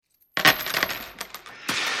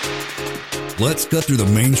Let's cut through the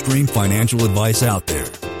mainstream financial advice out there.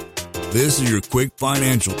 This is your quick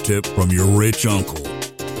financial tip from your rich uncle.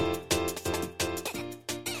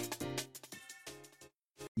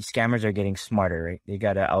 These scammers are getting smarter, right? They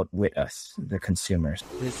gotta outwit us, the consumers.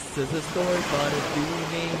 This is a story about a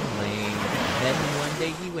dude named Lane. Then one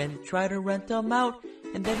day he went to try to rent them out,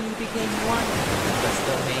 and then he became one with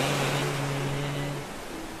the domain.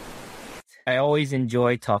 I always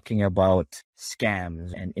enjoy talking about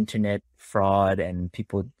scams and internet fraud and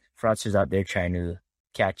fraudsters out there trying to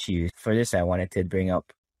catch you. For this, I wanted to bring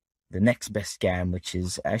up the next best scam, which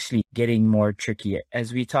is actually getting more tricky.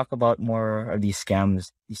 As we talk about more of these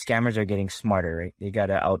scammers are getting smarter, right? They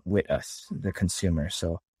gotta outwit us, the consumer.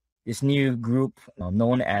 So this new group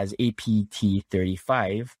known as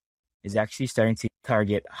APT35 is actually starting to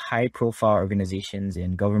target high-profile organizations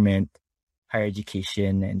in government, higher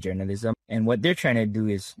education, and journalism. And what they're trying to do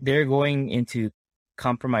is they're going into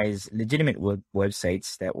compromise legitimate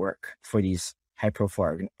websites that work for these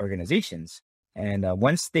high-profile organizations. And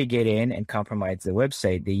once they get in and compromise the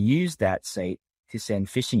website, they use that site to send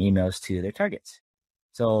phishing emails to their targets.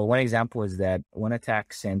 So one example is that one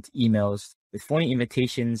attack sent emails with phony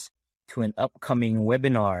invitations to an upcoming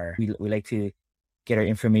webinar. We like to get our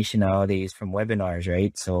information nowadays from webinars,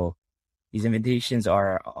 right? So these invitations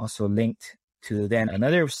are also linked to then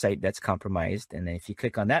another site that's compromised. And then if you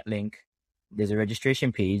click on that link, there's a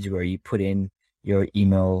registration page where you put in your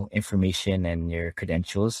email information and your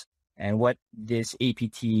credentials. And what this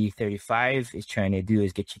APT35 is trying to do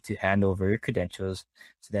is get you to hand over your credentials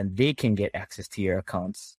so then they can get access to your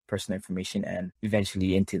account's personal information and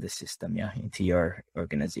eventually into the system, into your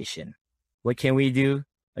organization. What can we do?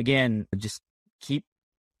 Again, just keep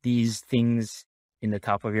these things in the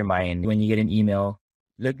top of your mind. When you get an email,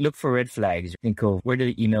 look for red flags. Think of where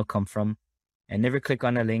did the email come from, and never click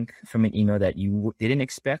on a link from an email that you didn't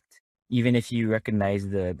expect, even if you recognize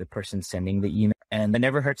the person sending the email. And it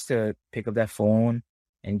never hurts to pick up that phone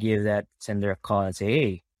and give that sender a call and say,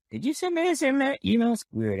 hey, did you send me this email? It's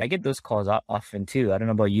weird. I get those calls often too. I don't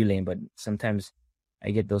know about you, Lane, but sometimes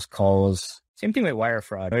I get those calls. Same thing with wire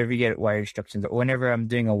fraud. Whenever you get wire instructions, or whenever I'm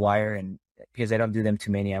doing a wire, and because I don't do them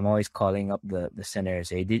too many, I'm always calling up the sender and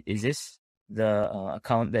say, is this the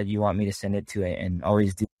account that you want me to send it to? And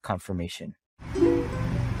always do confirmation.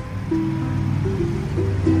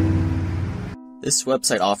 This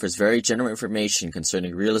website offers very general information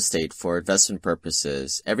concerning real estate for investment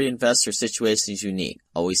purposes. Every investor situation is unique.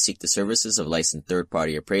 Always seek the services of licensed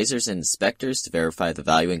third-party appraisers and inspectors to verify the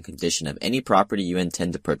value and condition of any property you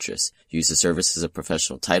intend to purchase. Use the services of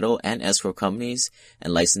professional title and escrow companies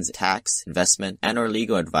and licensed tax, investment, and or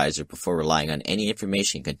legal advisor before relying on any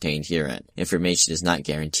information contained herein. Information is not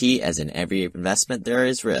guaranteed, as in every investment there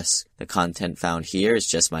is risk. The content found here is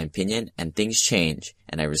just my opinion, and things change,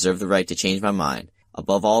 and I reserve the right to change my mind.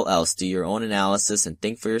 Above all else, do your own analysis and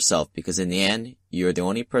think for yourself, because in the end, you are the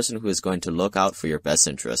only person who is going to look out for your best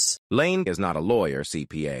interests. Lane is not a lawyer,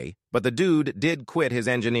 CPA, but the dude did quit his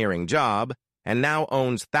engineering job and now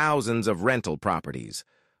owns thousands of rental properties.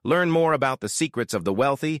 Learn more about the secrets of the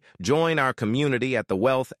wealthy. Join our community at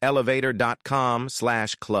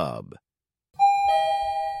thewealthelevator.com/club.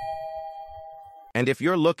 And if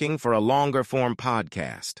you're looking for a longer form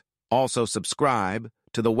podcast, also subscribe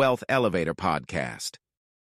to the Wealth Elevator podcast.